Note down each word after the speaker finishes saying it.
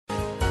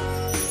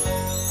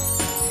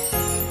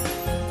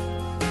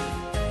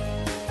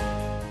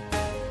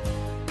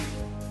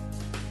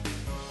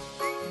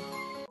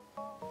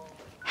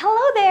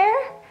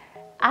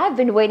I've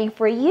been waiting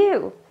for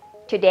you.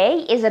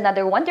 Today is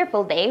another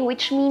wonderful day,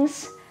 which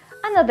means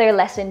another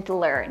lesson to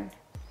learn.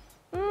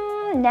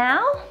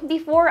 Now,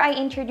 before I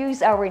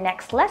introduce our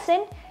next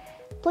lesson,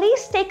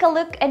 please take a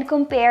look and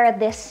compare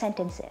these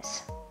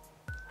sentences.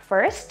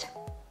 First,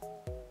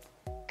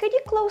 could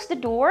you close the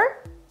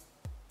door?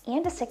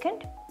 And the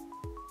second,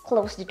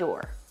 close the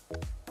door.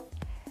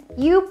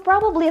 You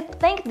probably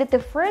think that the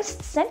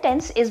first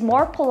sentence is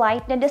more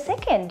polite than the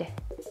second.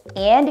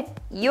 And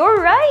you're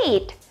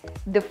right!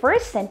 The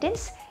first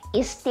sentence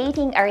is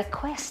stating a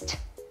request.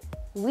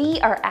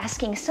 We are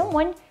asking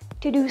someone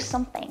to do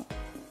something.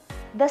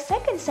 The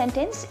second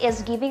sentence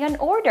is giving an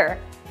order.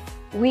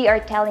 We are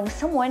telling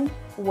someone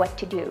what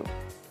to do.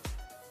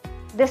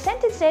 The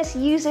sentences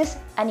uses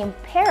an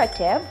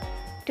imperative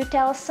to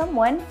tell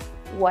someone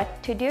what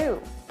to do.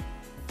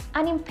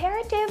 An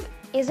imperative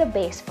is a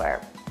base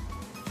verb.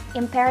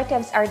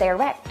 Imperatives are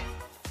direct.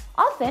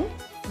 Often,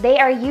 they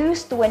are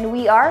used when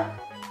we are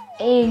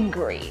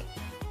angry.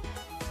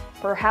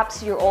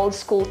 Perhaps your old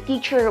school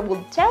teacher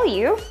would tell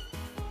you,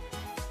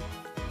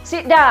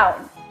 "Sit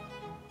down,"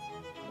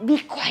 "Be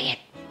quiet,"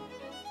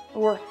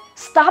 or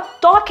 "Stop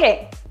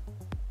talking."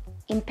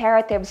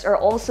 Imperatives are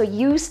also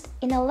used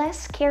in a less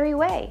scary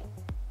way.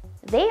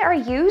 They are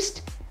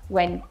used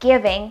when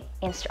giving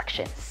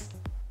instructions.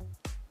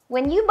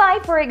 When you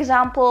buy, for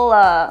example,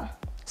 a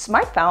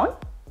smartphone,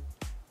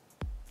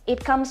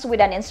 it comes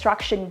with an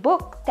instruction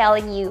book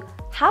telling you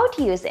how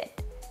to use it.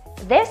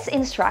 This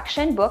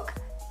instruction book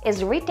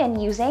is written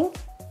using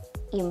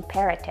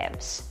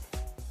imperatives.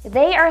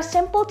 They are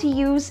simple to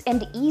use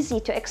and easy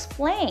to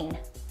explain.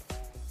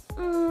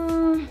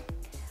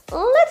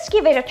 Let's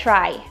give it a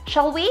try,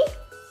 shall we?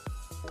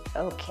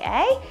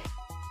 Okay.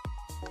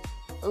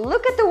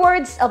 Look at the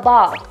words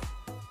above.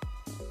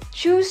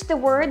 Choose the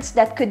words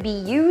that could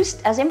be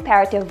used as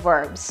imperative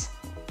verbs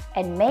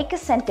and make a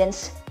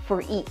sentence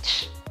for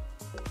each.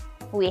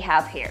 We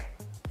have here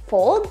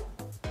fold,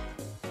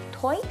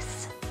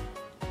 toys,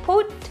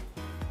 put,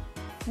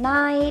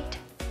 night,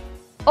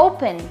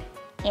 open,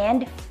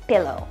 and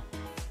pillow.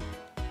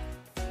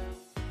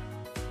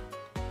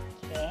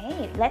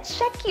 Okay, let's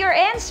check your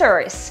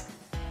answers.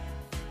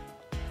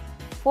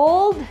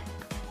 Fold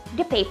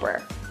the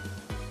paper.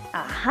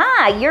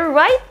 Aha, you're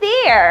right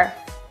there.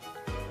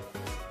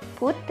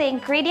 Put the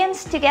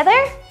ingredients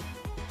together.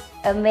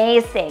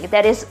 Amazing,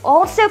 that is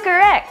also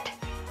correct.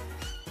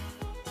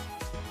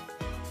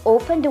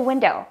 Open the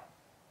window.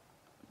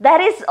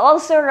 That is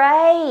also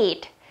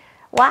right.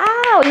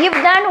 Wow,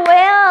 you've done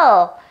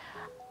well.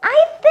 I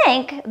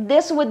think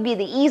this would be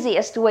the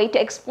easiest way to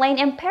explain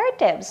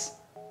imperatives.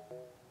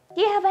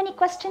 Do you have any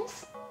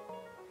questions?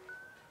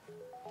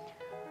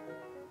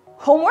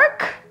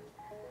 Homework?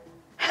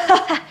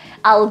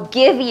 I'll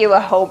give you a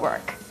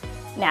homework.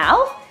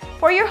 Now,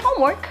 for your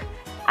homework,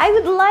 I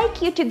would like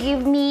you to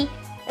give me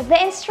the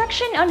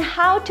instruction on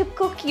how to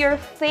cook your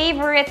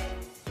favorite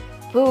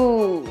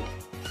food.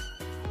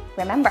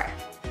 Remember,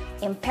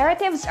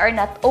 imperatives are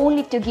not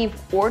only to give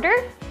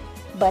order,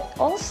 but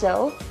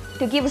also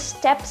to give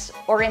steps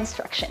or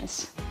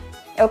instructions.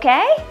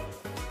 Okay?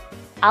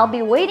 I'll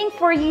be waiting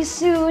for you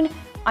soon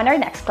on our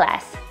next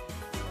class.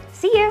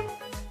 See you!